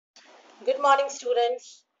Good morning,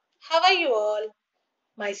 students. How are you all?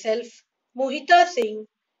 Myself, Mohita Singh,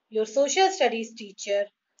 your social studies teacher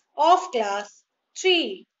of class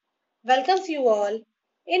 3, welcomes you all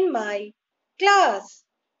in my class.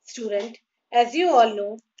 Student, as you all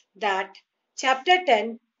know that chapter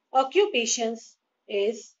 10 occupations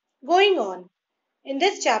is going on. In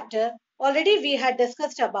this chapter, already we had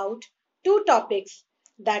discussed about two topics,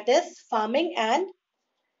 that is farming and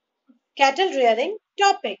cattle rearing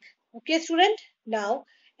topic. Okay, student. Now,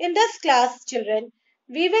 in this class, children,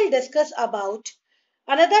 we will discuss about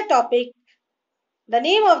another topic. The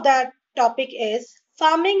name of that topic is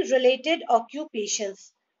farming related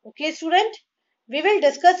occupations. Okay, student. We will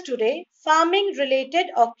discuss today farming related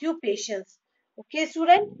occupations. Okay,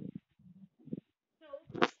 student.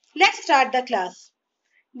 Let's start the class.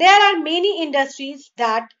 There are many industries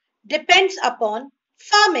that depends upon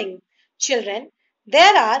farming. Children,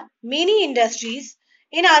 there are many industries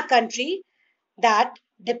in our country that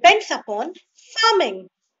depends upon farming.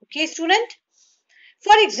 Okay, student?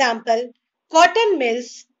 For example, cotton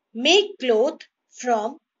mills make cloth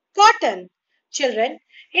from cotton. Children,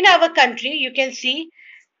 in our country, you can see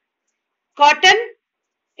cotton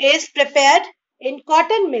is prepared in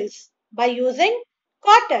cotton mills by using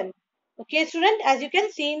cotton. Okay, student, as you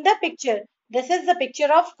can see in the picture, this is the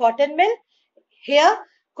picture of cotton mill. Here,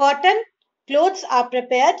 cotton clothes are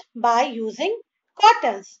prepared by using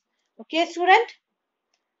cottons. Okay, student.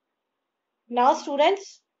 Now,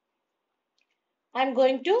 students, I'm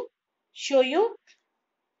going to show you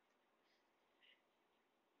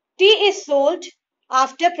tea is sold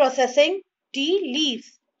after processing tea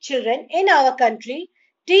leaves. Children, in our country,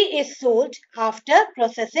 tea is sold after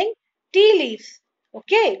processing tea leaves.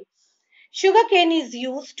 Okay. Sugarcane is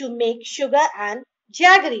used to make sugar and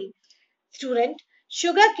jaggery. Student,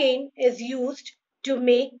 sugarcane is used to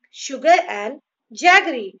make sugar and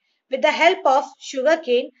jaggery. With the help of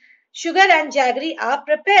sugarcane, sugar and jaggery are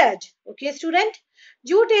prepared. Okay, student?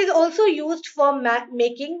 Jute is also used for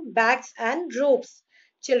making bags and ropes.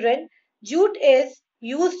 Children, jute is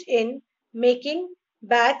used in making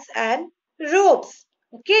bags and ropes.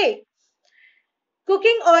 Okay.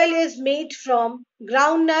 Cooking oil is made from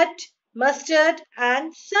groundnut, mustard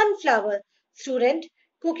and sunflower. Student,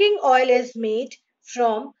 cooking oil is made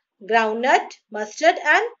from groundnut, mustard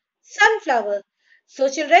and sunflower. So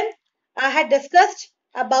children, I had discussed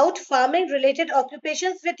about farming related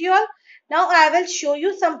occupations with you all. Now I will show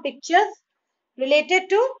you some pictures related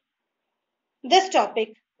to this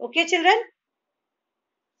topic. Okay children?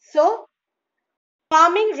 So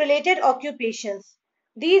farming related occupations.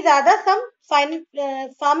 These are the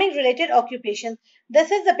farming related occupations. This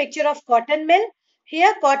is the picture of cotton mill.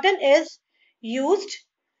 Here used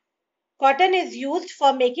cotton is used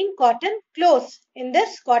for making cotton clothes in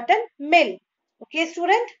this cotton mill. Okay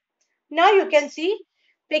student? Now you can see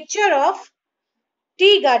picture of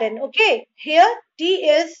tea garden. Okay, here tea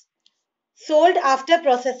is sold after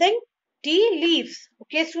processing tea leaves.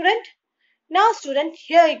 Okay student? Now student,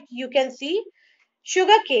 here you can see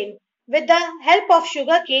sugarcane. With the help of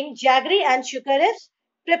sugarcane, jaggery and sugar is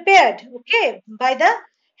prepared. Okay, by the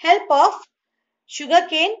help of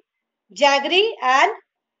sugarcane, jaggery and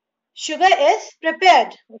sugar is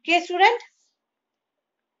prepared. Okay, student.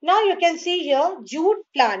 Now you can see here jute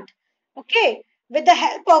plant. Okay, with the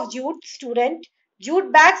help of jute, student,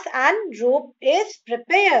 jute bags and rope is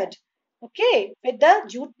prepared. Okay, with the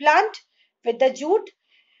jute plant, with the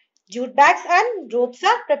jute bags and ropes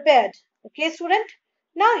are prepared. Okay, student.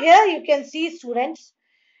 Now here you can see students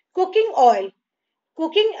cooking oil.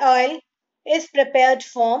 Cooking oil is prepared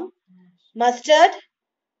from mustard,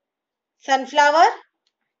 sunflower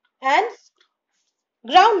and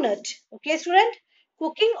groundnut. Okay, student.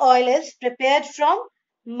 Cooking oil is prepared from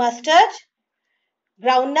mustard,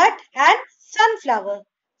 groundnut and sunflower.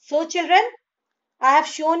 So children, I have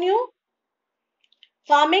shown you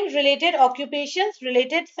farming related occupations,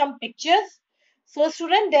 related some pictures. So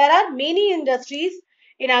student, there are many industries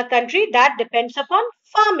in our country that depends upon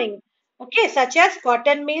farming. Okay, such as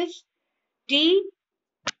cotton mills, tea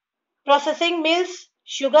processing mills,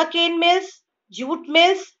 sugarcane mills, jute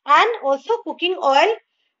mills and also cooking oil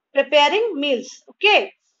preparing mills.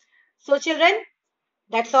 Okay, so children,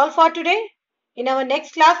 that's all for today. In our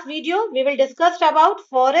next class video, we will discuss about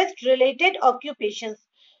forest related occupations.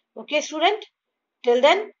 Okay, student? Till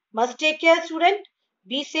then, must take care, student.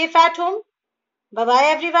 Be safe at home. Bye bye,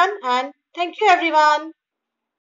 everyone, and thank you, everyone.